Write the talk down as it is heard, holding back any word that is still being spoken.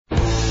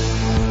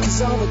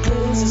So the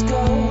clues is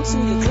gold, so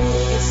your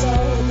clue gets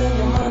sold, then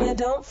your money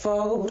don't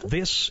fold.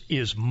 This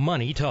is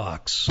Money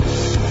Talks. Yeah,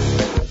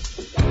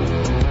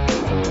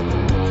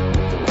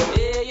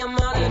 your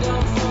money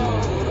don't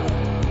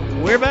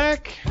fold. We're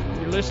back.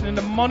 You're listening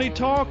to Money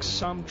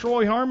Talks. I'm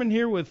Troy Harmon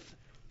here with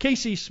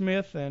Casey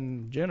Smith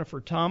and Jennifer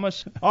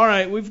Thomas. All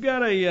right, we've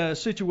got a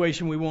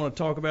situation we want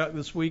to talk about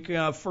this week.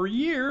 For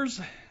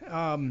years,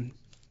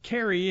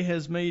 Kerry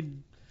has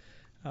made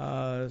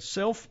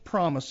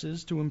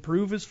self-promises to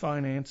improve his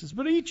finances,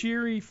 but each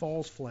year he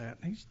falls flat.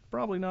 He's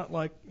probably not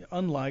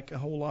unlike a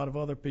whole lot of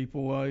other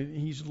people.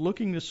 He's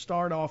looking to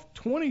start off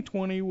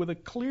 2020 with a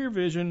clear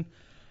vision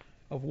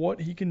of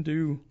what he can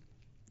do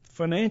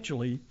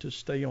financially to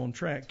stay on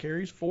track.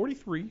 Kerry's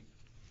 43.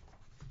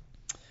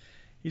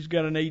 He's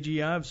got an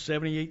AGI of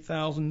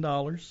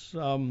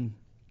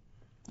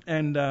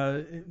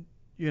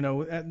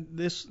 $78,000.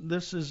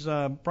 This is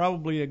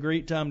probably a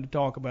great time to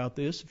talk about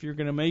this. If you're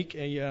going to make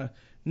a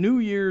New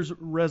Year's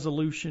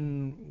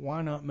resolution,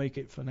 why not make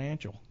it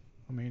financial?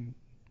 I mean,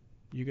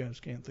 you guys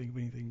can't think of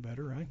anything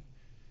better, right?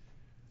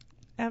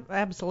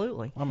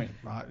 Absolutely. I mean,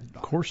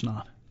 Of course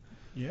not.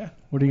 yeah.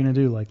 What are you going to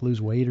do, like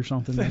lose weight or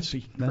something? That'd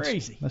be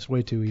crazy. That's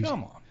way too easy.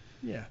 Come on.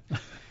 Yeah.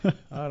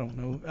 I don't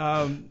know.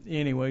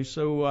 Anyway,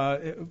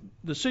 so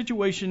the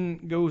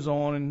situation goes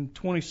on. In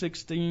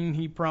 2016,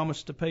 he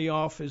promised to pay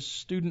off his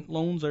student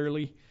loans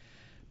early.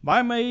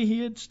 By May,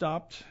 he had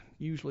stopped.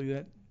 Usually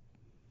that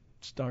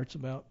starts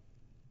about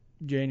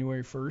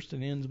January 1st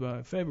and ends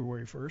by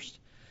February 1st.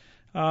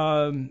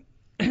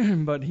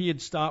 But he had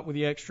stopped with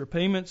the extra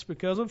payments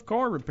because of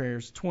car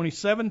repairs.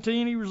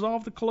 2017, he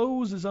resolved to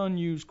close his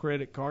unused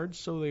credit cards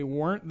so they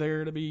weren't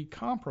there to be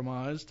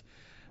compromised.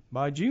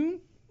 By June,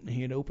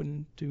 he had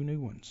opened 2 new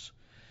ones.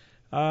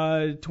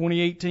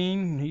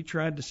 2018, he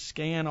tried to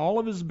scan all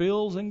of his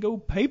bills and go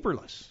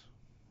paperless,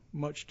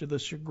 much to the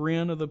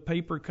chagrin of the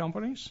paper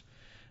companies.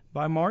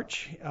 By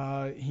March,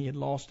 he had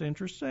lost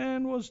interest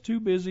and was too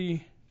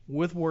busy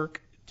with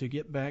work to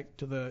get back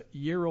to the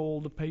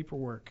year-old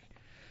paperwork.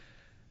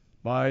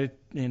 In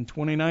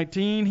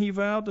 2019, he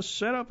vowed to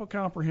set up a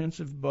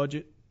comprehensive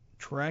budget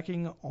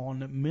tracking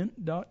on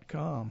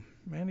Mint.com.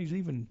 Man, he's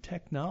even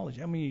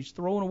technology. I mean, he's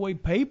throwing away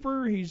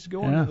paper. He's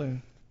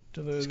going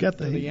to the He's got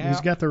the app.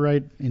 He's got the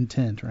right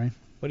intent, right?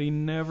 But he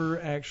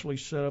never actually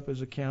set up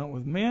his account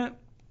with Mint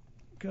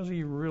because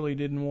he really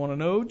didn't want to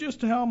know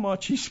just how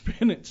much he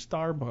spent at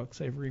Starbucks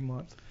every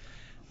month.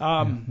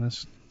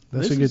 That's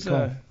a good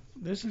call.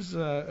 This is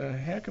a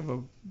heck of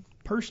a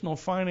personal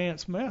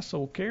finance mess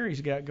old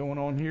Kerry's got going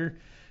on here.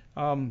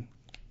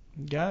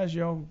 Guys,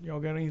 y'all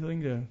got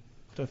anything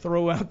to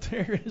throw out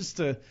there as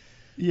to?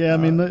 Yeah, I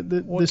mean,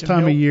 this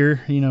time of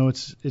year,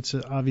 it's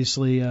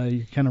obviously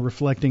you're kind of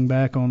reflecting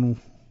back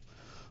on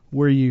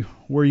where you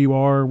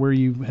are, where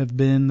you have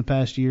been the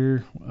past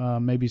year,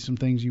 maybe some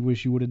things you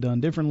wish you would have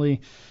done differently.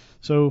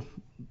 So,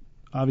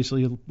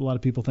 obviously, a lot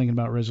of people thinking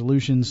about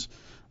resolutions,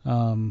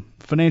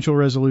 financial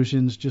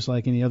resolutions, just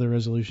like any other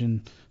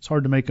resolution. It's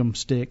hard to make them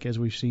stick, as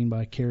we've seen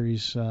by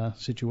Kerry's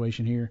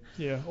situation here.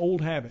 Yeah,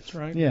 old habits,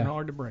 right? Yeah, they're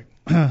hard to break.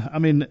 I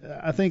mean,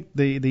 I think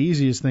the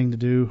easiest thing to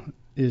do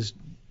is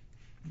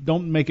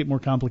don't make it more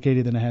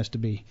complicated than it has to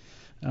be.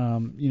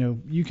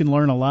 You can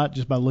learn a lot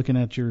just by looking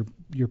at your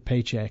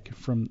paycheck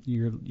from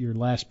your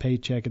last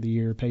paycheck of the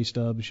year, pay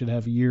stub. It should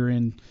have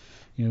year-end,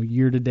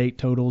 year-to-date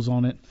totals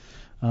on it.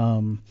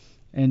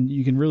 And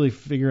you can really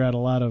figure out a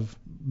lot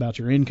about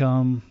your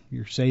income,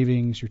 your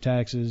savings, your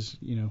taxes,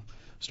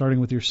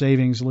 starting with your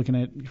savings, looking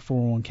at your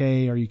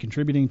 401k. Are you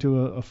contributing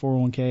to a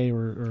 401k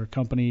or a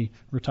company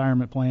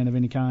retirement plan of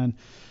any kind?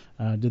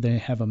 Do they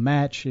have a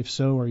match? If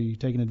so, are you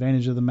taking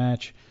advantage of the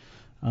match?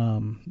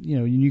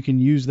 You can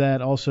use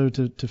that also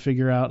to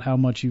figure out how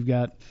much you've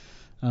got,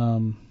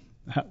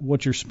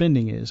 what your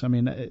spending is. I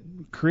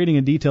mean, creating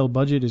a detailed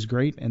budget is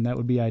great, and that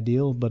would be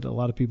ideal, but a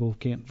lot of people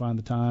can't find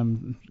the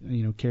time.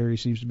 Kerry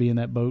seems to be in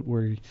that boat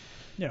where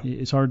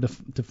it's hard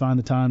to find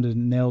the time to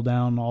nail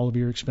down all of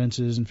your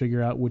expenses and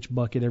figure out which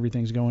bucket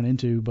everything's going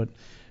into. But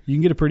you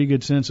can get a pretty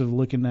good sense of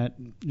looking at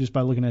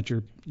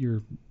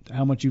your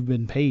how much you've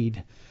been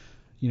paid,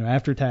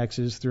 after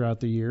taxes throughout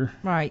the year.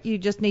 Right. You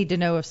just need to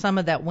know if some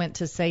of that went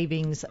to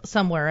savings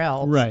somewhere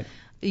else. Right.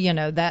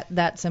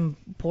 That's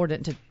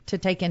important to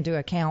take into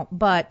account.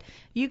 But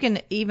you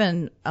can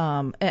even,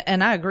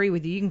 and I agree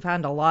with you, you can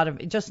find a lot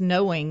of just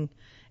knowing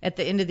at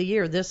the end of the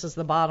year, this is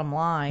the bottom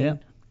line. Yeah.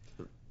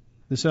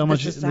 This is how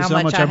much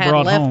I had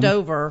brought left home.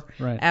 over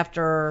right.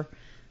 after,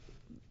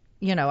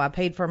 I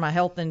paid for my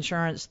health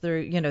insurance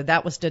through,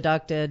 that was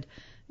deducted.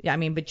 I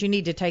mean, but you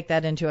need to take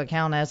that into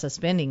account as a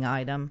spending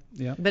item.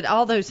 Yeah. But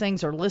all those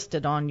things are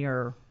listed on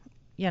your,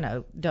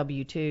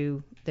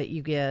 W-2 that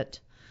you get.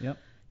 Yep.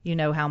 You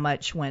know how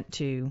much went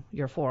to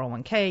your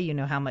 401k. You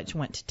know how much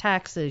went to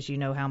taxes. You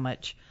know how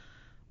much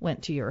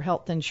went to your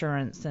health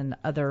insurance and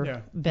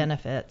other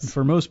benefits.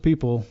 For most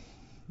people,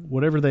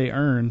 whatever they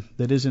earn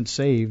that isn't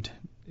saved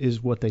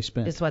is what they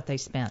spent. Is what they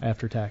spent.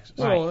 After taxes.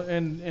 Well,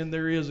 and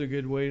there is a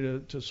good way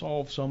to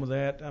solve some of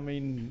that. I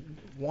mean,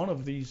 one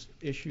of these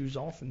issues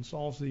often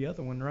solves the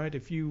other one, right?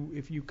 If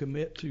you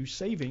commit to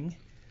saving,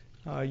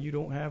 you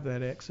don't have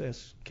that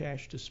excess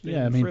cash to spend.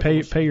 Yeah, I mean,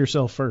 pay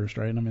yourself first,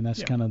 right? I mean,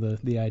 that's kind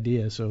of the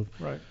idea. So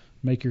right.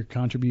 Make your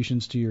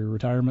contributions to your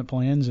retirement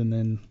plans, and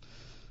then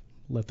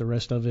let the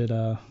rest of it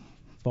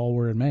fall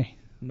where it may.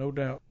 No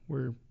doubt.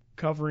 We're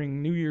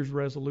covering New Year's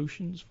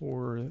resolutions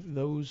for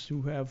those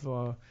who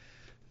have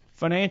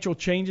financial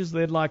changes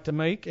they'd like to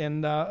make.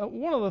 And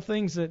one of the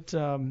things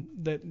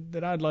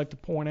that I'd like to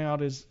point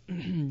out is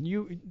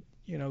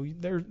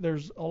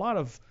there's a lot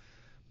of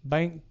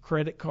bank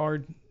credit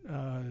card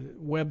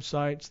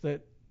websites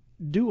that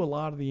do a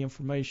lot of the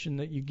information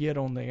that you get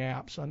on the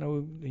apps. I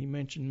know he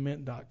mentioned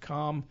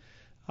Mint.com,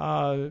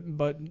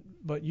 but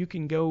you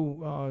can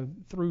go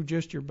through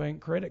just your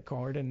bank credit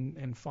card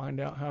and find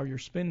out how your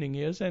spending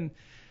is. And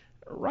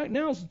right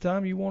now is the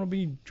time you want to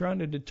be trying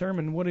to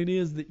determine what it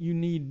is that you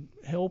need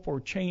help or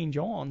change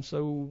on.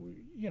 So,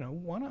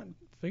 why not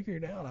figure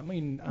it out? I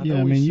mean,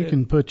 you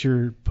can put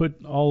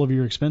all of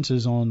your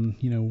expenses on,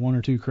 one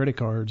or two credit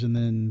cards, and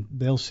then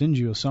they'll send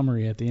you a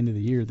summary at the end of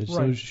the year that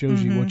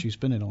shows you what you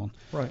spent it on.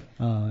 Right.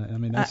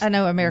 I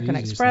know American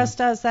Express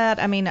does that.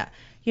 I mean,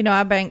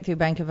 I bank through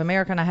Bank of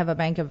America, and I have a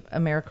Bank of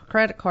America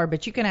credit card,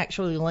 but you can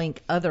actually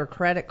link other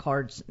credit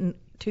cards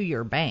to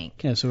your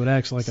bank. Yeah, so it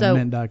acts like a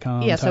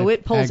Mint.com. Yeah, so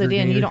it pulls aggregator. it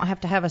in. You don't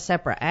have to have a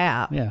separate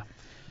app. Yeah.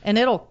 And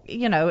it'll,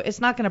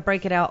 it's not going to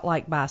break it out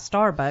like by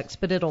Starbucks,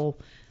 but it'll,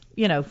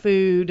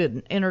 food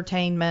and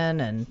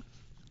entertainment and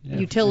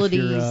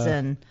utilities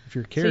and. If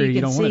you're carrier,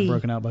 you don't want it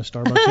broken out by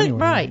Starbucks anyway.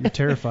 Right. You're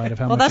terrified of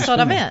how well, much. Well, that's what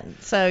I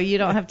meant. So you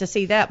don't have to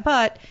see that,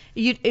 but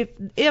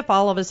if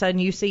all of a sudden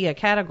you see a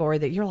category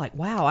that you're like,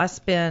 wow, I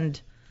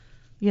spend,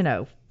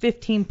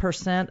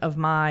 15% of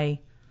my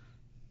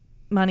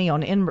money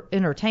on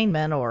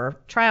entertainment or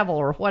travel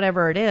or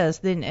whatever it is,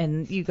 then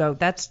and you go,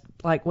 that's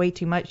like way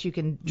too much. You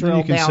can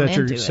drill down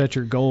into it. Set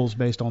your goals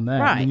based on that.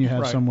 Right. Then you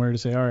have somewhere to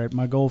say, all right,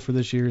 my goal for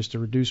this year is to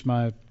reduce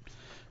my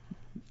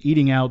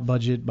eating out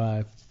budget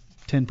by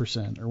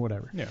 10% or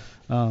whatever. Yeah.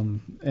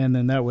 And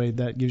then that way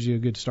that gives you a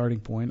good starting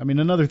point. I mean,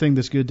 another thing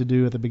that's good to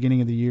do at the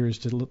beginning of the year is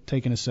to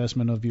take an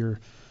assessment of your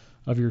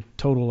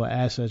total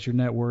assets, your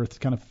net worth,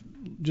 kind of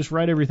just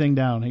write everything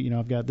down.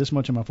 I've got this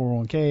much in my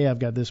 401k, I've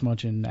got this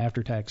much in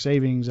after-tax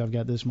savings, I've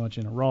got this much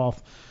in a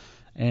Roth,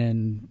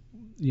 and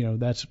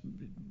that's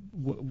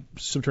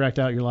subtract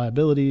out your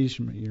liabilities,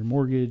 your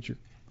mortgage, your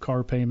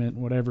car payment,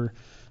 whatever,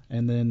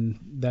 and then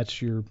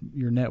that's your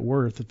net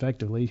worth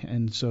effectively.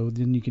 And so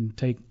then you can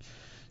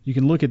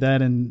look at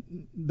that, and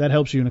that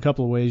helps you in a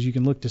couple of ways. You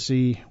can look to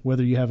see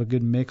whether you have a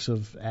good mix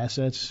of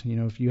assets.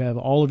 If you have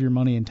all of your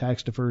money in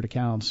tax-deferred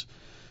accounts,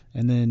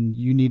 and then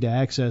you need to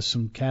access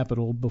some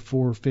capital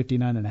before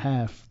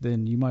 59.5,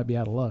 then you might be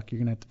out of luck. You're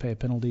going to have to pay a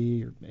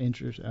penalty or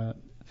interest,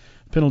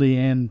 penalty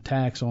and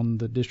tax on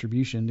the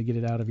distribution to get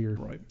it out of your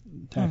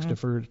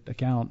tax-deferred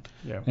account.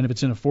 Yeah. And if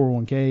it's in a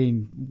 401k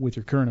and with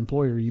your current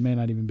employer, you may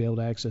not even be able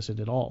to access it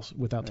at all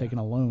without taking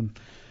a loan.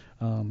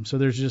 So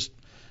there's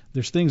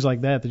things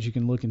like that you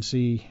can look and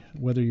see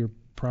whether you're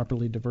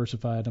properly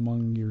diversified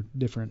among your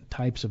different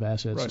types of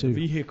assets too.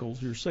 Vehicles,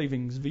 your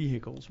savings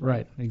vehicles.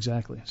 Right,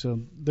 exactly.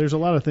 So there's a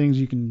lot of things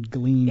you can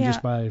glean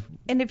just by.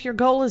 And if your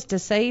goal is to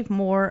save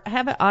more,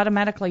 have it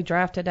automatically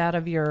drafted out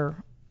of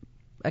your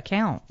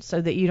account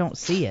so that you don't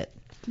see it.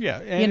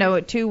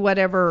 Yeah. To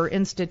whatever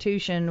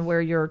institution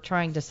where you're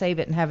trying to save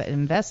it and have it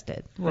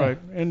invested. Right.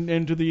 Yeah.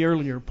 And to the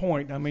earlier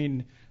point, I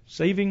mean,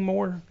 saving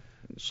more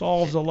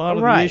solves a lot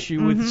of the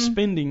issue with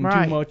spending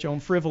too much on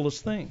frivolous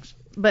things.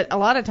 But a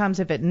lot of times,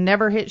 if it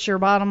never hits your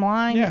bottom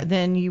line,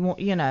 then you won't,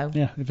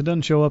 Yeah, if it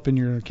doesn't show up in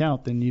your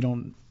account, then you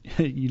don't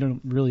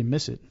really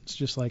miss it. It's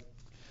just like,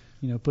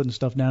 putting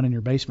stuff down in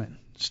your basement.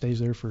 It stays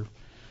there for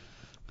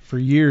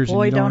years.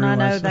 Boy, and you don't I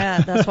know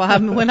that. That's why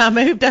when I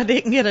moved, I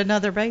didn't get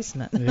another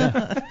basement.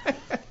 Yeah.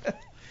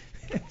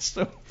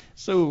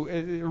 So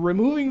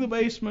removing the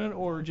basement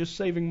or just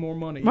saving more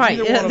money. Right.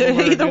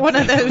 Either one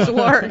of those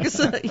works.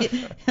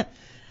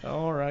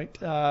 All right.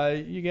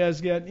 You guys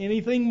got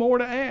anything more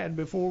to add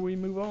before we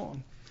move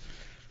on?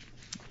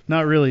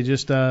 Not really.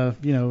 Just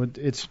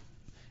it's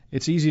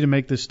easy to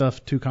make this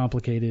stuff too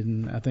complicated,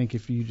 and I think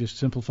if you just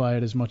simplify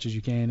it as much as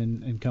you can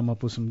and come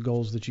up with some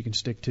goals that you can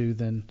stick to,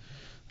 then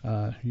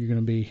you're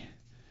going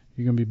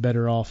to be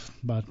better off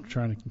by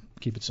trying to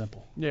keep it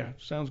simple. Yeah,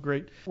 sounds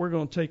great. We're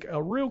going to take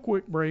a real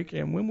quick break,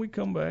 and when we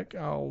come back,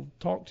 I'll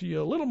talk to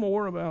you a little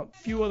more about a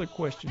few other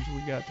questions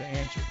we got to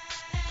answer.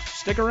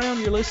 Stick around.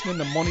 You're listening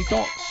to Money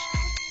Talks.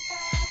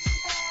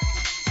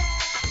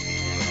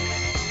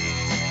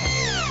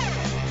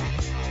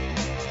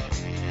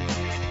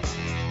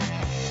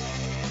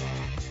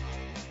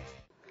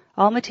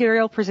 All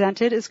material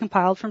presented is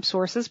compiled from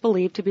sources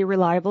believed to be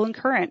reliable and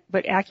current,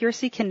 but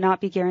accuracy cannot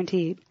be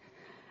guaranteed.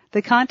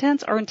 The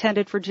contents are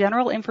intended for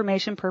general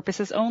information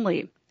purposes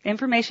only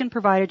Information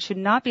provided should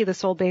not be the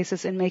sole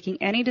basis in making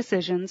any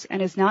decisions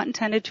and is not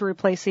intended to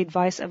replace the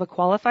advice of a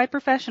qualified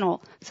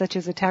professional, such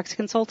as a tax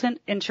consultant,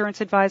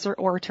 insurance advisor,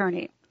 or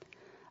attorney.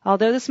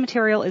 Although this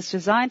material is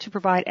designed to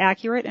provide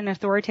accurate and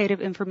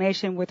authoritative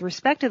information with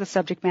respect to the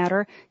subject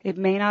matter, it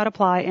may not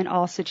apply in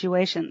all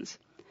situations.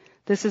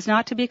 This is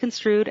not to be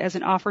construed as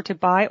an offer to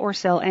buy or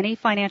sell any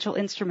financial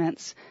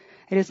instruments.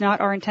 It is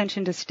not our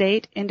intention to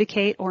state,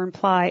 indicate, or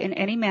imply in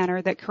any manner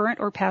that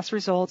current or past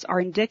results are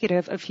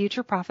indicative of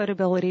future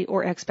profitability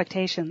or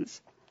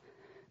expectations.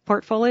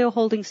 Portfolio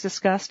holdings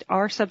discussed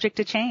are subject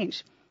to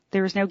change.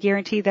 There is no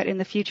guarantee that in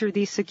the future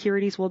these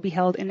securities will be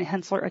held in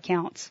Henssler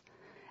accounts.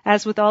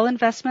 As with all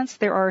investments,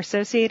 there are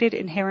associated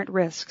inherent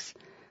risks.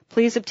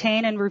 Please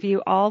obtain and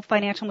review all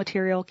financial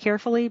material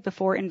carefully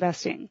before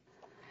investing.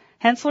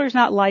 Henssler is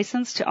not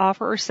licensed to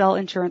offer or sell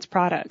insurance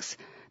products.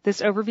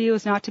 This overview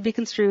is not to be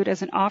construed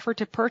as an offer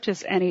to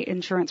purchase any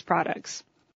insurance products.